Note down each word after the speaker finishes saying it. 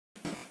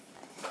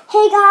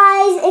Hey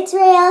guys, it's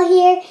Rael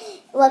here.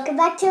 Welcome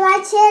back to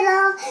my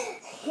channel.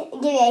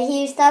 Give me a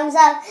huge thumbs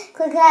up.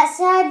 Click that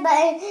subscribe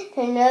button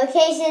for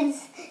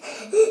notifications.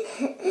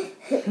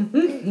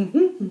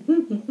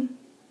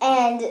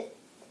 And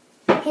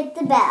hit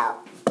the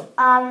bell.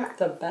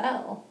 The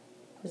bell?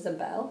 There's a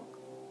bell?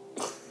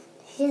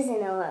 She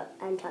doesn't know what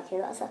I'm talking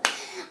about, so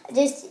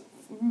just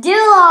do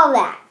all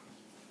that.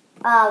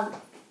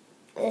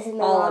 This is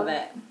my all mom. of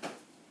it.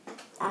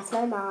 That's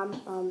my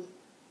mom.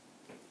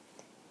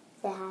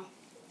 Say hi.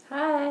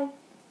 Hi.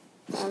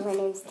 My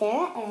name's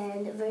Tara,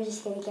 and we're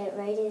just going to get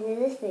right into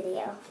this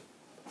video.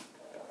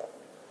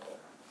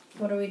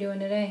 What are we doing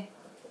today?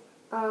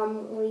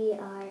 We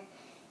are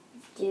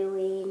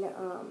doing,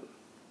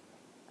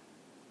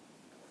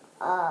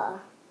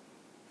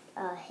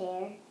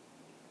 hair.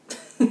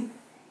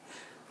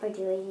 We're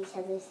doing each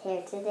other's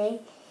hair today,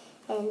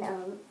 and,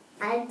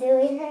 I'm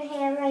doing her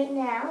hair right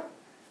now.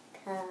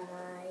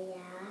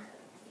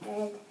 Yeah.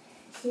 And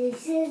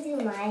she's going to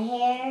do my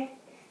hair.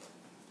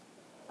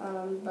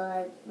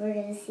 But we're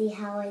going to see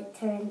how it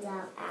turns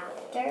out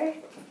after.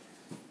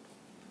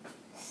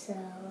 So,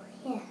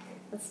 yeah.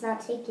 Let's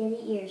not take any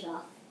ears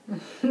off.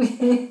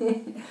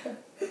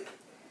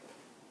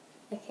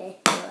 Okay.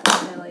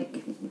 I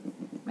like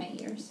my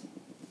ears.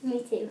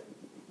 Me too.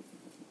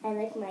 I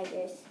like my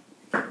ears.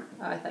 Oh,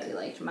 I thought you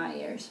liked my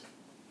ears.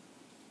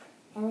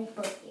 I like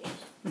both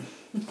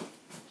ears.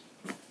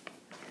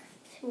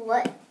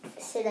 What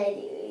should I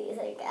do?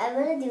 I'm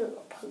going to do a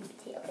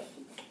ponytail, I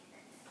think.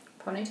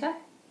 Ponytail?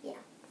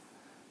 Yeah.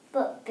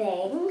 But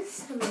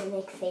bangs, I'm going to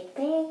make fake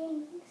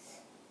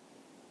bangs.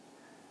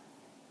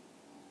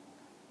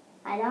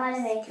 I know how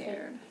to make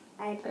Scared.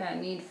 fake. I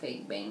need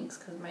fake bangs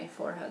because my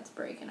forehead's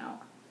breaking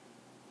out.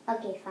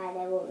 Okay, fine.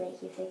 I won't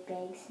make you fake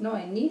bangs. No,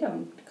 I need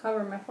them to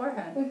cover my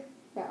forehead.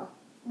 No.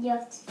 You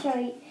have to show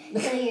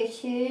your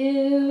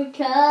true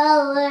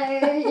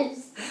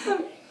colors.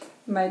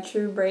 My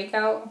true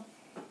breakout?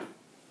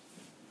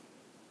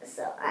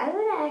 So I'm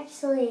going to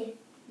actually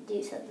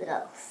do something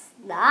else.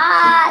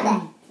 Not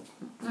that.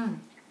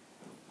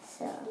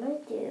 So I'm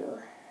going to do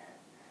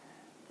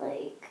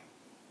like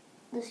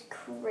this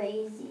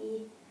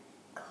crazy.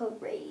 I'm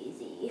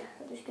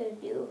just going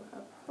to do a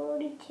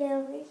ponytail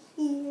right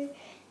here.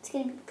 It's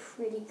going to be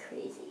pretty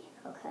crazy,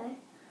 okay?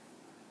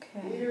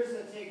 Okay. Leaders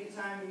that take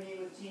the time to meet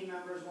with team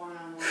members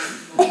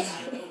one-on-one.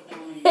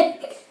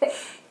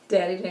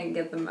 Daddy didn't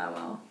get the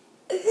memo.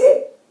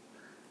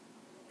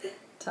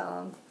 Tell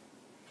him.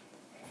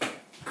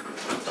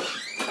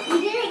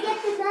 You didn't get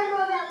the memo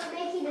that we're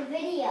making the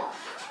video.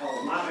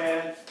 Oh, my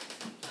bad.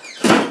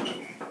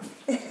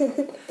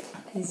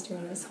 He's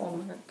doing his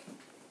homework.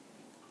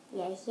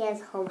 Yeah, he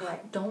has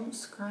homework. Don't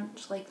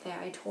scrunch like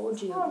that. I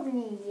told you.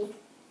 Sorry.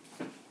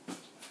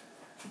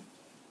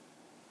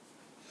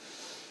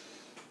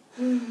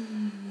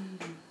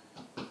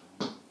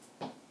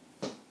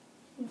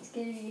 It's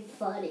gonna be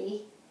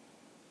funny.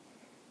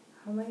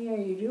 How many are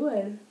you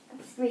doing?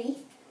 3.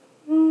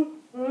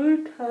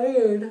 I'm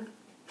tired.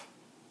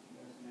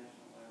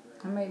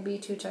 I might be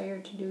too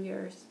tired to do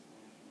yours.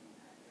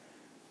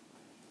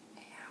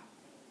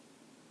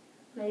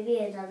 Maybe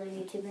another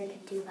YouTuber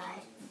could do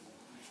mine.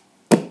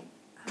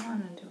 I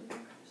want to do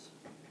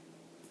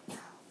yours.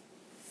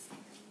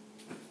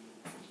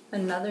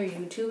 Another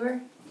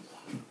YouTuber?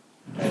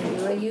 Are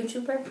you a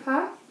YouTuber?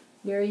 Huh?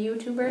 You're a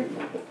YouTuber?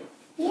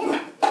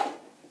 Yeah.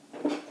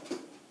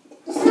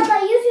 This is on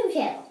my YouTube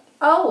channel.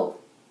 Oh!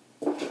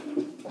 You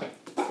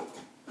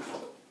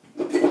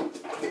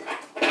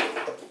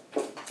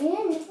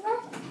didn't miss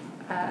that?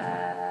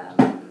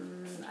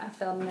 I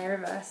feel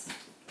nervous.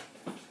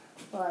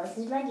 Well, this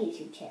is my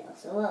YouTube channel,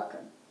 so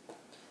welcome.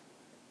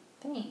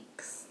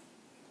 Thanks.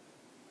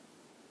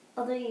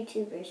 Other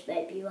YouTubers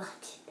might be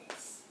watching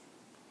this.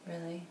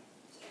 Really?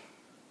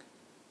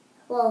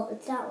 Well,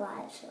 it's not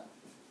live, so.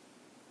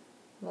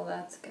 Well,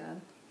 that's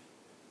good.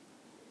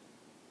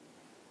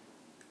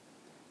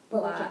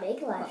 But we can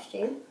make a live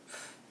stream.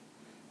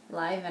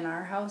 Live in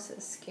our house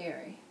is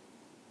scary.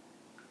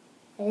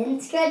 I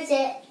didn't scratch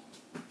it.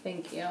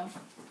 Thank you.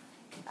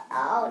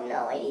 Oh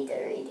no, I need to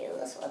redo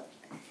this one.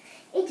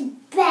 It's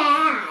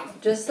bad.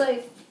 Just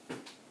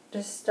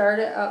start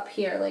it up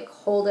here. Like,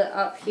 hold it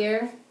up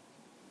here.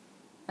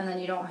 And then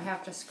you don't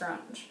have to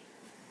scrunch.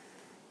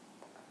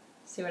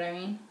 See what I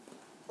mean?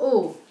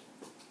 Ooh.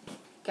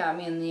 Got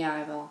me in the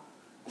eyeball.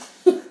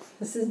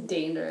 This is a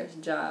dangerous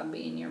job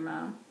being your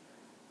mom.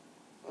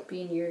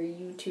 Being your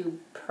YouTube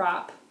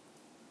prop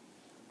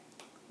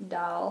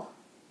doll.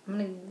 I'm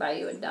going to buy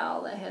you a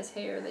doll that has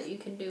hair that you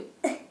can do.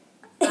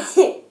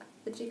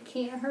 That you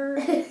can't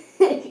hurt.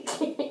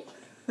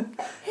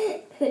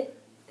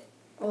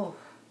 Oh.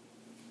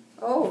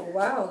 Oh,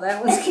 wow.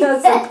 That was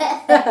because of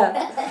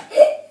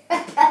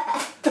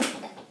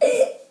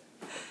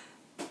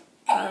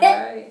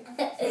Alright.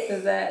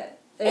 Is that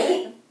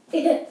it?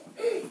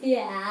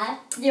 Yeah.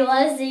 You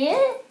want to see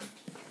it?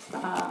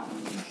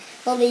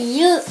 Well, the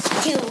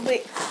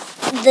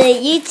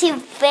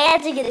YouTube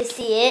fans are gonna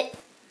see it.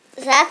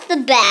 So that's the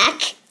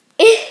back.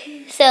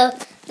 So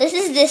this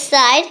is this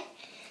side.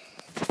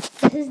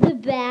 This is the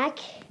back.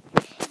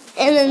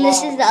 And then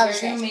this is the other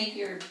You're gonna side. make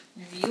your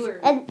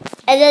viewers. And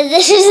then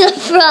this is the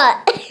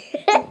front.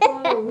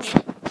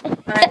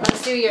 Alright,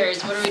 let's do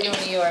yours. What are we doing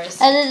to yours?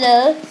 I don't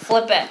know.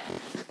 Flip it.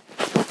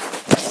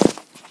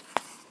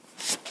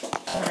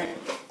 Alright.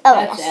 Oh,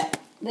 That's yes. it.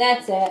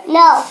 That's it.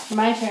 No.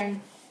 My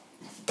turn.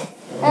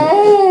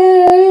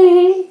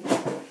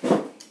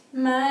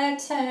 My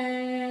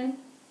turn.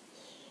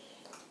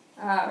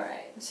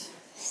 Alright.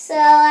 So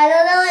I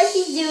don't know what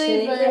she's doing,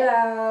 Shake but it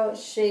out.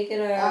 Shake it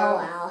oh out.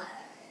 wow.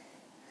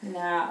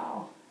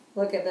 Now,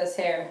 look at this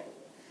hair.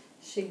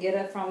 She get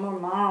it from her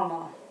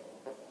mama.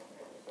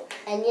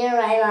 And you're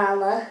my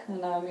mama.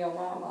 And I'm your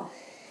mama.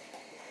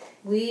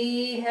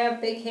 We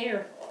have big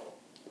hair.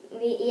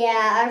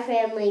 Yeah, our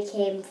family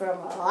came from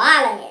a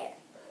lot of hair.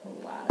 A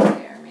lot of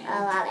hair, man.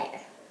 A lot of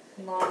hair.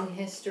 Long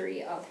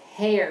history of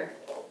hair.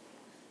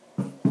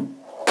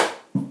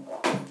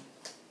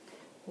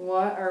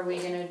 What are we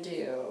going to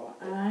do?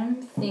 I'm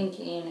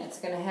thinking it's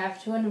going to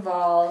have to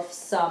involve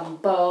some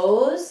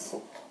bows.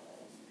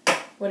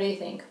 What do you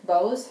think?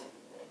 Bows?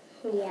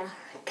 Yeah.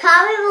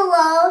 Comment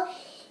below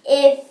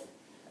if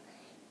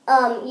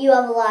you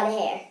have a lot of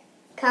hair.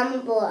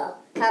 Comment below.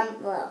 Comment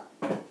below.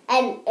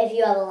 And if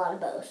you have a lot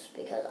of bows,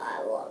 because I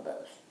have a lot of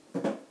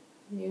bows.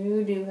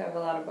 You do have a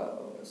lot of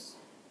bows.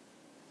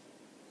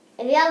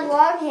 If you have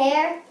long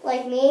hair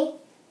like me,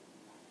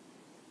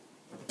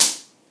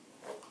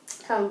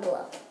 comment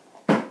below.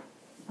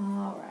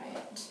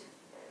 Alright.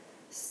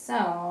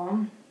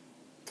 So,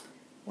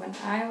 when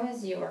I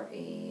was your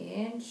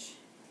age,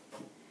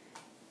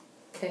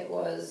 it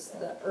was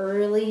the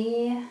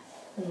early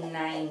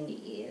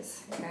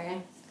 90s,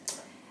 okay?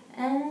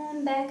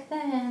 And back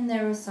then,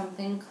 there was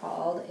something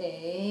called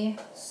a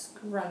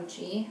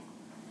scrunchie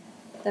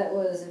that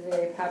was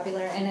very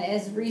popular, and it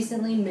has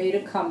recently made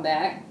a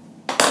comeback.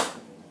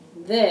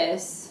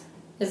 This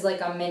is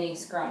like a mini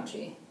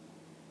scrunchie.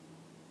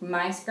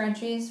 My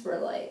scrunchies were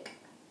like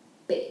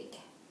big.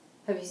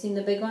 Have you seen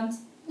the big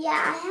ones?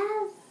 Yeah,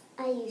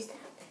 I used to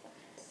have big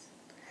ones.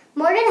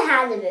 Morgan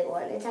has a big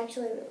one. It's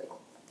actually really cool.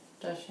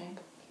 Does she?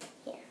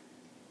 Yeah.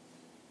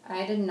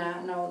 I did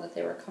not know that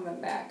they were coming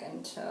back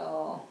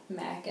until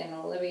Mac and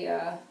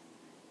Olivia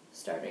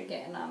started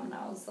getting them, and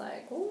I was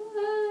like,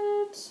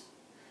 what?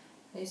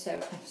 I used to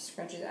have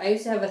scrunchies. I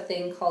used to have a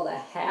thing called a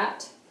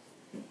hat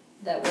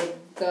that would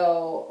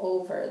go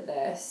over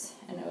this,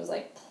 and it was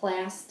like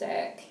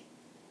plastic.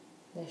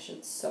 They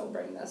should so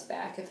bring this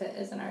back if it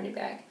isn't already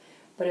back.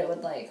 But it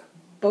would like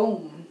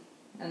boom,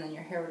 and then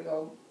your hair would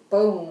go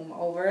boom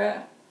over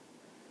it.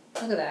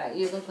 Look at that.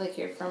 You look like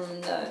you're from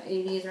the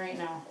 80s right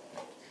now.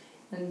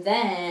 And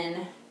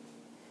then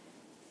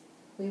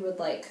we would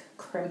like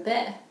crimp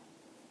it,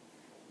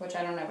 which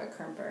I don't have a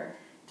crimper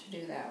to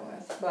do that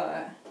with,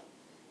 but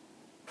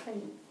I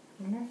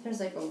wonder if there's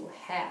like a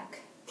hack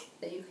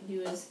that you could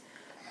use.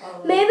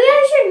 Maybe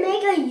I should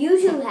make a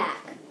YouTube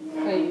hack.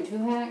 A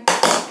YouTube hack?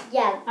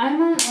 Yeah, I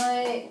meant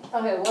like,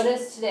 okay, what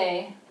is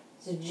today?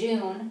 It's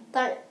June.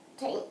 13th,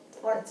 It's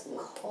 14th.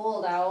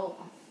 cold out.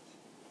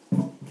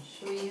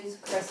 Should we use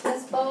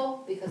Christmas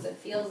bow? Because it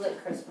feels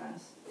like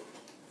Christmas.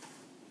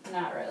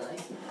 Not really.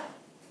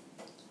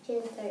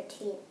 June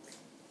 13th.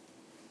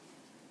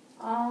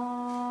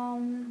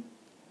 I'm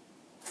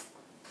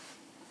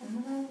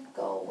gonna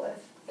go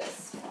with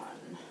this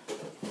one.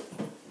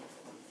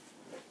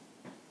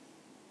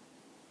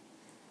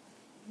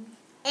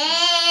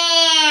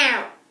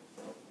 Ow!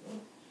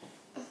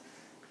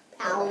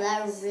 Ow,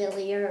 that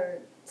really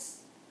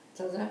hurts.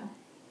 Does it?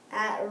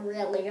 That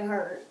really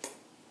hurt.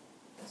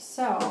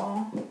 So,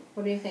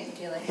 what do you think?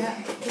 Do you like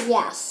it?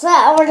 Yeah,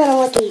 so we're gonna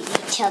look at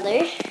each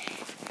other.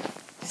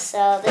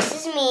 So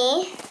this is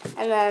me,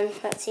 and then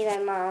let's see my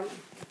mom.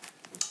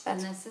 And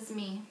this is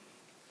me.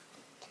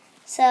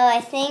 So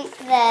I think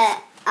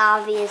that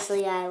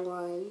obviously I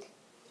won.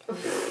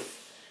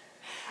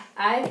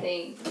 I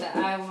think that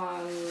I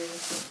won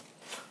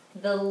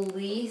the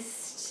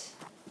least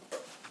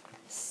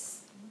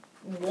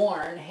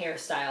worn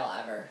hairstyle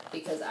ever,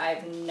 because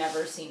I've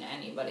never seen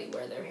anybody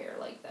wear their hair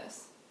like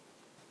this.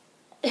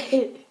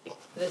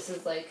 This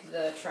is like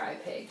the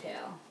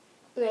tri-pigtail.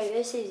 Maybe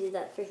I should do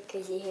that for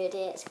Crazy Hair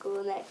Day at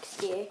school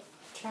next year.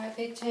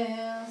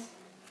 Tri-pigtails.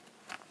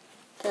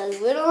 Because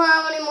we don't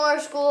have any more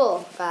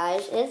school,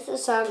 guys. It's the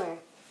summer.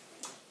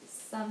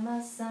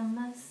 Summer,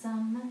 summer,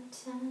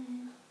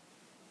 summertime.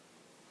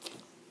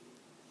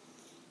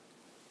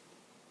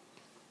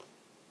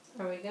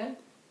 Are we good?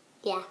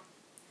 Yeah.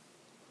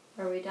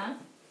 Are we done?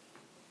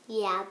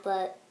 Yeah,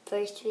 but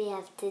first we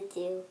have to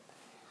do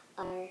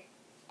our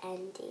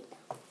ending.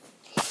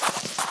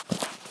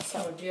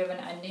 So, do you have an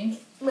ending?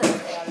 No.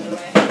 Get out of the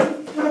way.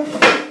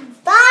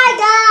 Bye,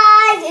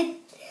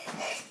 guys!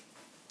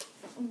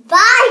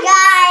 Bye,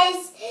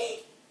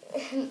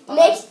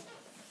 guys!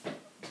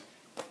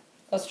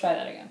 Let's try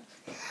that again.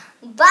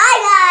 Bye,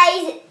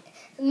 guys!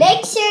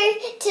 Make sure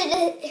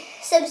to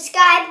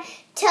subscribe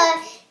to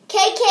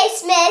KK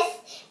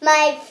Smith,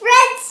 my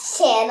friend's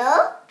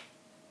channel.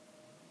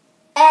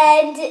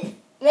 And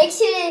Make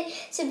sure to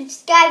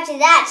subscribe to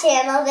that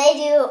channel. They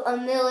do a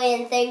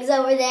million things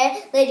over there.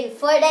 They do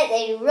Fortnite,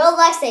 they do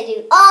Roblox, they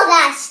do all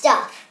that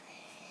stuff.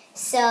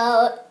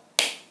 So,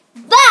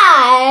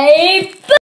 bye!